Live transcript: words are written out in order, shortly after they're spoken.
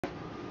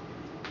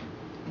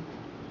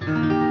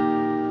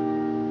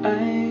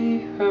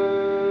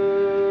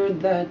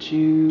that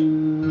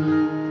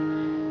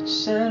you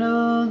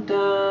settled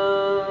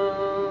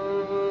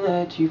down,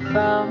 that you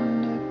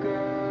found a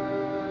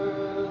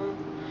girl,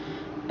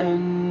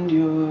 and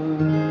you're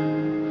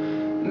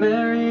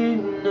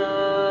married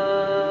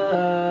now.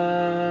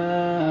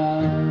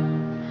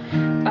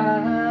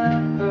 I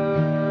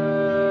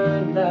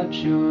heard that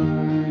your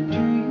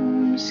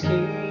dreams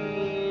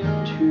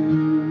came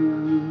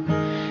true.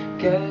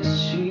 Guess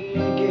she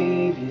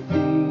gave you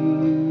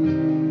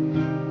things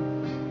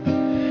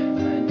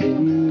I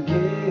didn't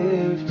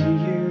give to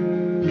you.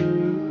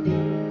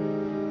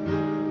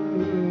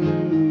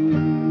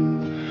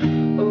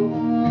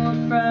 Old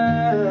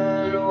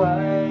friend,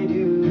 why do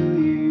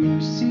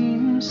you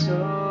seem so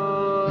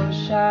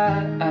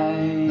shy?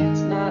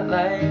 It's not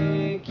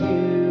like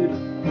you to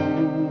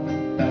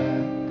hold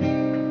back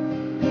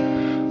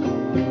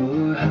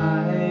or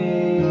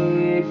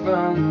hide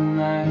from the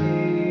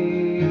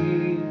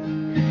light.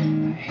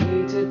 I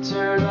hate to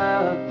turn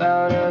up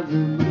out of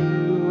the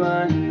blue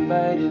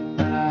uninvited,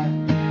 but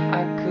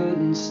I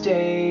couldn't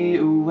stay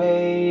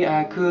away,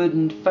 I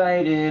couldn't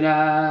fight it.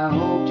 I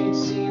hoped you'd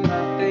see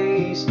my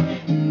face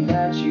and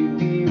that you'd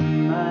be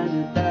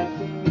reminded that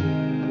for me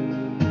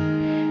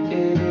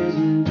it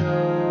isn't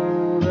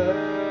over.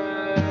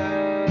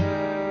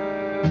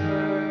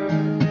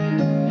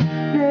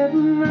 Never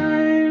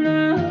mind,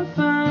 I'll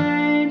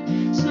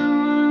find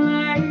someone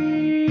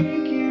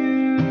like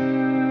you.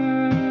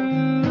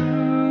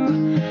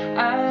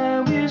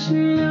 I wish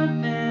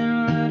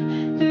nothing but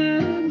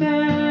the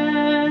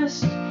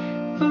best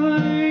for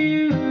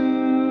you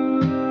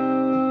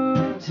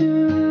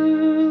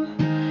too.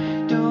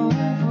 Don't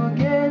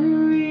forget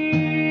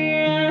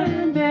me, I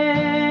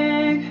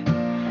beg.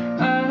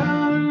 I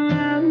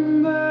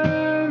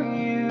remember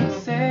you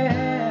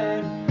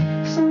said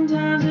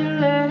sometimes it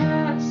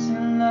lasts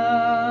in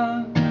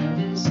love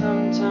and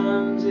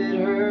sometimes it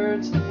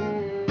hurts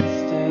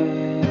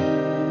instead.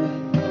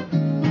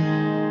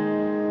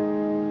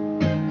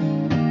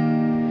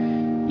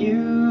 You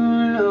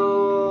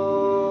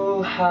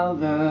know how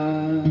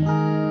the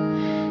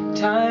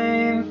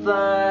time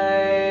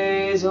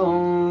flies.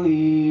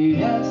 Only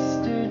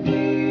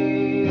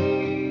yesterday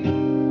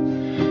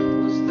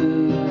was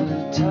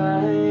the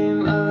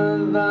time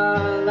of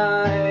our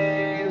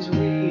lives.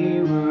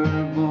 We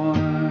were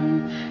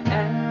born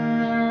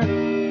and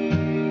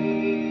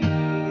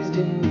raised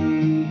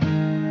in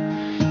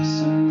the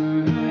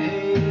summer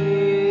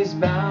haze,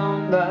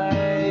 bound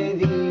by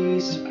the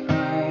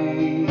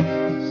surprise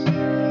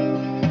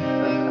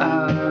of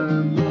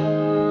our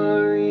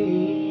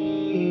glory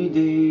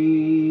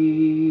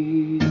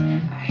days. I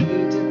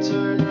hate to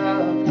turn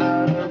up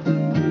out of the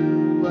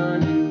blue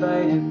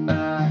uninvited, but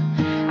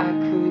I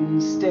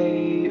couldn't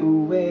stay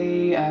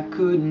away, I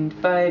couldn't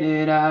fight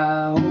it.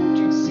 I hoped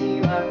you'd see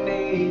my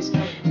face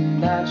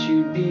and that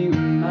you'd be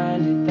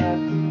reminded that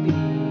for me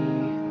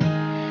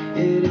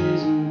it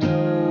isn't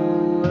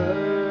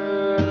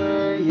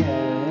over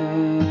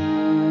yet.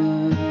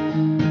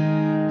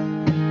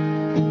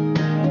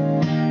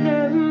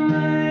 Never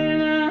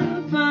mind,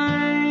 I'll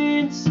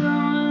find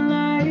someone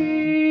like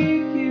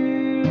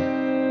you.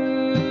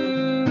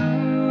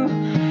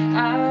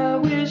 I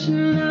wish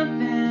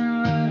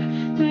nothing but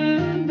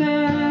the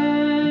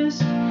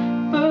best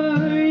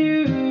for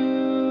you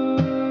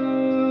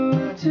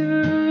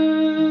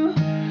too.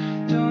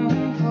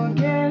 Don't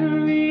forget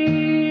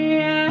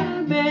me,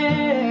 I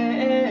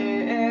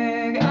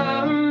beg.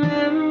 I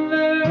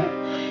remember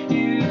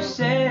you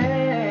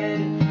said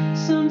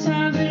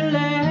sometimes it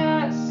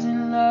lasts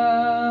in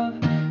love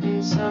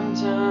and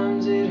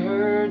sometimes it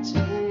hurts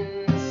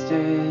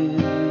instead.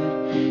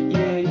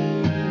 Yeah,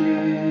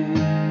 yeah.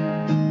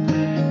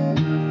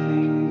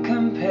 Nothing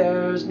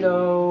compares,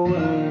 no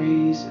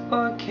worries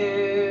or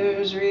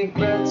cares,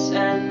 regrets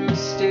and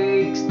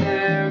mistakes,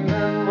 their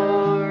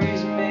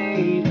memories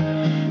made.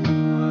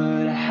 Who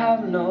would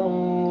have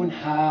known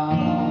how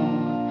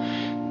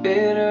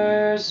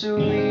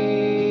bittersweet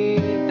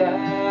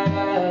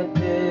that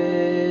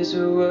this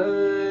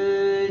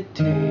would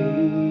taste?